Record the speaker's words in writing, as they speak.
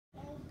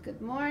Good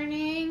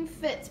morning,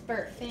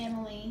 Fitzbert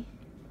family.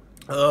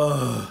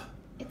 Ugh.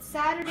 It's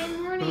Saturday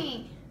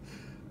morning.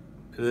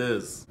 It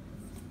is.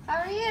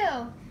 How are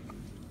you?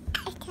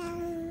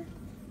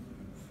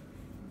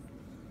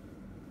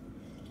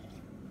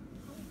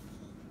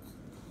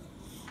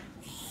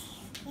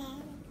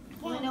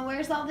 Alaina,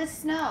 where's all this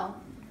snow?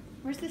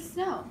 Where's the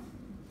snow?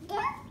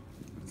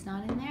 It's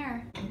not in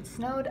there. It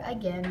snowed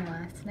again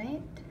last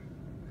night.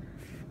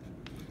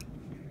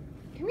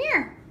 Come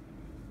here.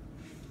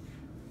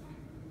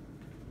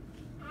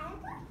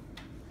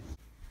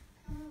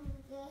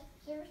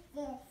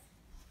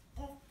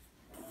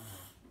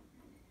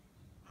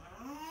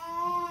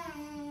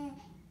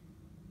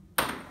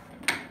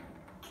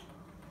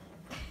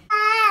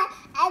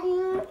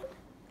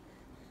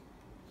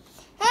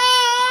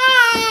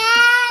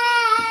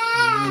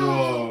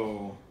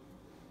 Whoa.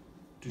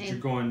 Dude, you're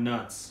going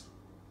nuts.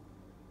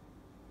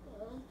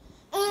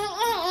 Whoa.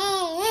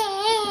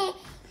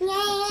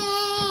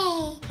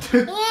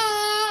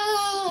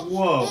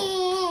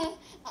 Whoa.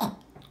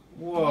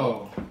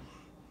 Whoa.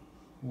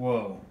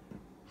 Whoa.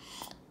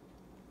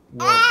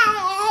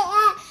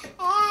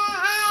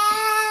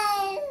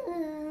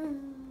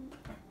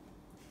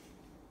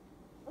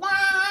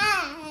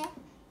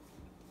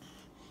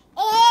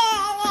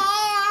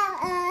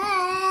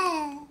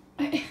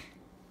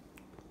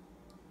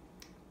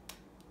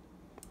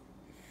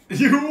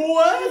 You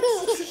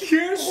what?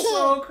 You're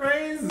so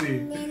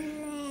crazy.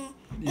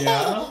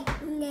 Yeah?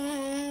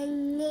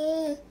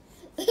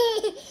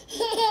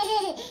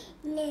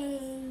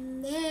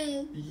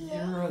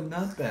 You're a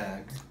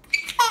nutbag.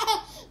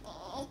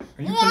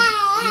 Are you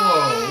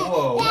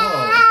Whoa, whoa,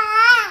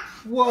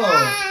 whoa.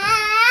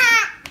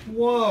 Whoa.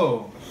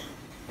 Whoa.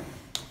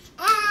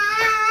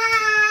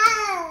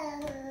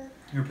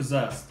 You're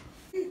possessed.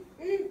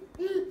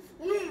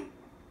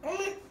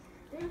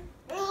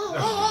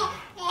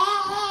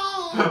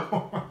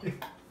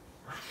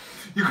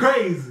 You're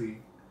crazy.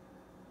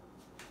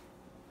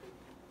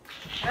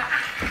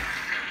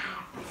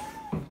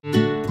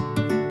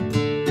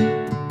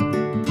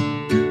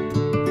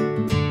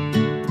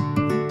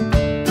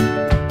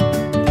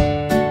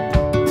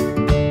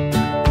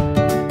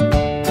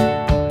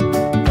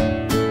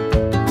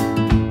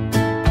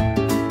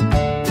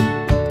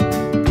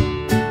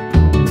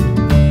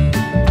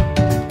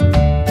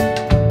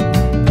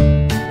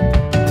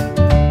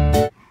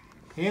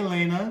 Hey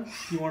Alaina,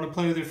 you want to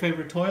play with your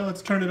favorite toy?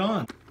 Let's turn it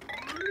on.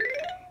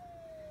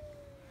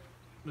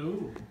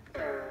 Ooh.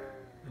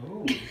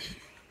 Oh.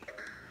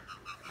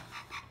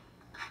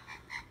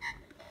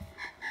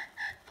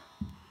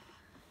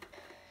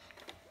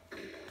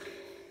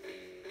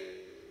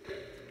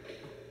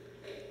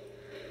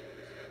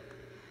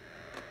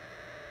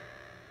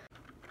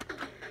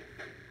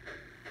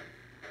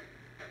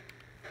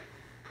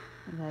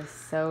 That's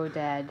so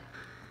dead.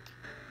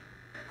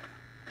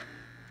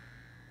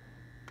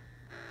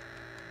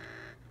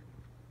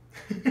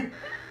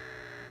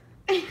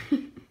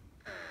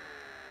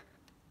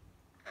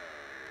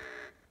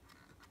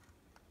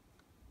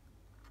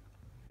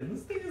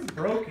 This thing is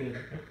broken.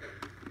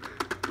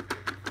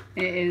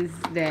 It is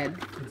dead.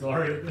 It's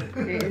already dead.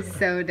 It is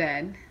so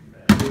dead.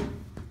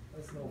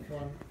 That's no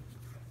fun.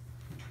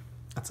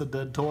 That's a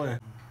dead toy.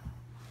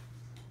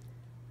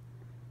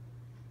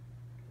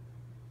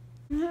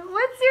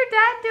 What's your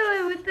dad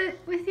doing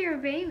with your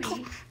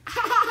baby?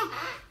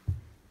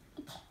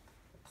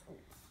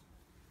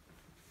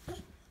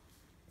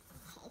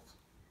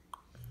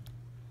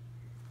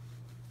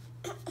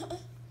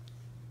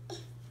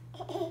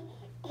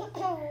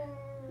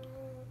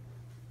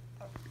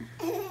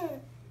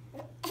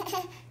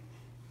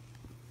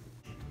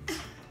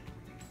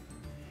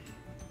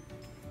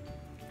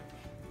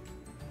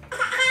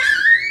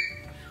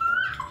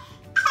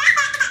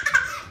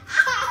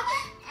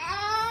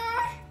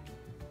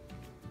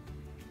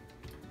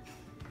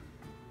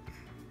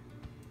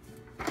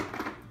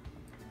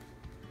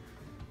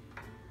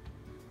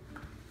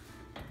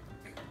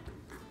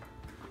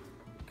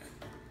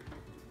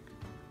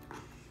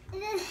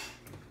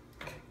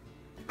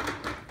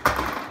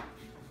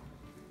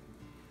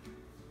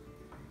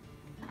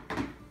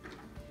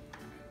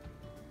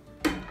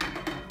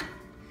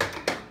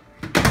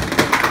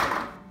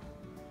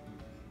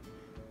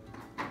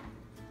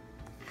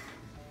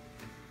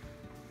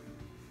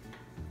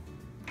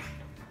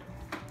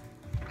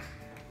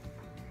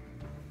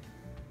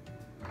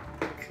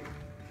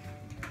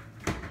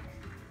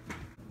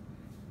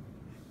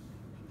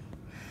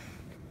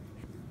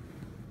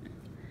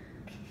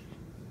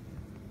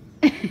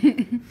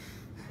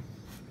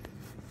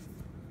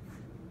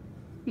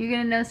 You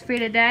gonna nose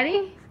Frida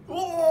daddy?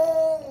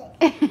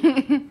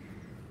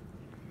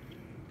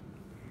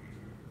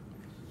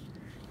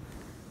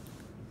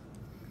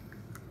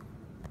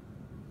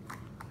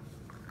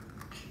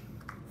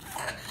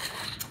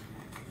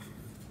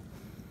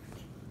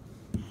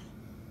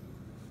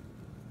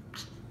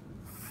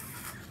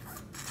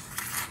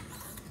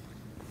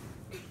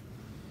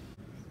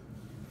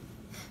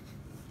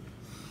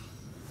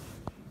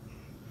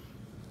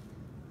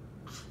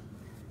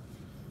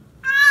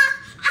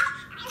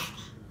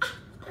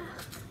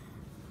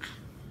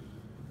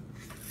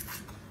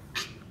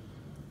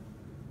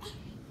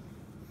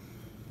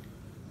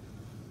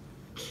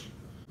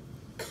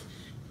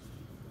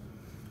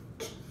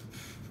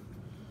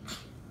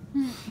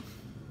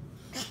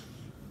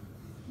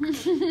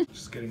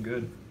 Just getting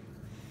good.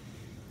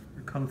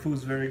 Your kung fu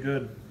is very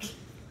good.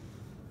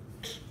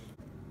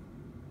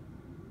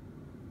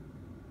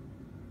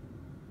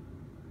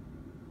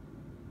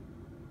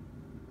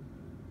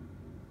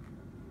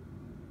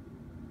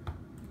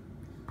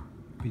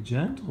 Be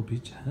gentle, be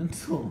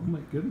gentle. Oh my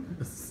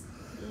goodness.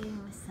 Getting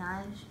a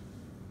massage.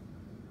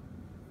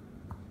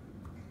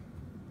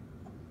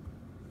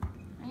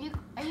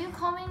 Are you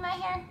combing my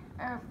hair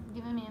or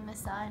giving me a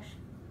massage?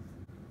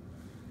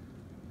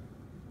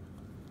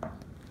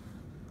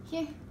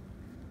 Here.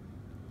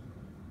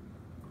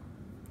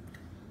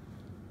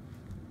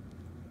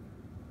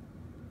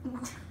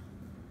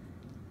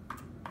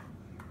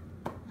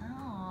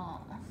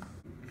 Oh.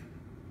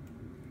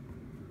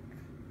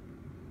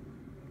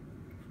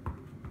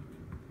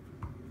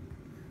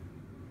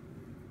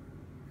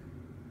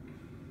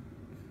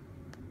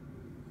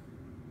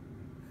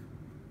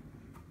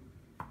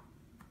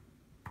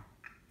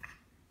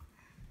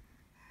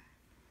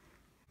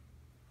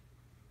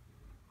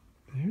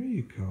 There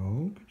you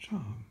go. Good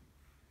job.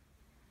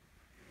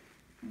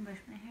 Brush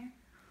my hair.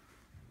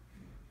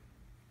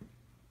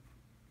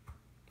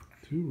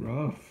 Too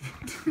rough.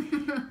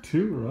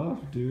 Too rough,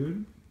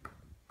 dude.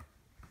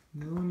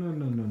 No,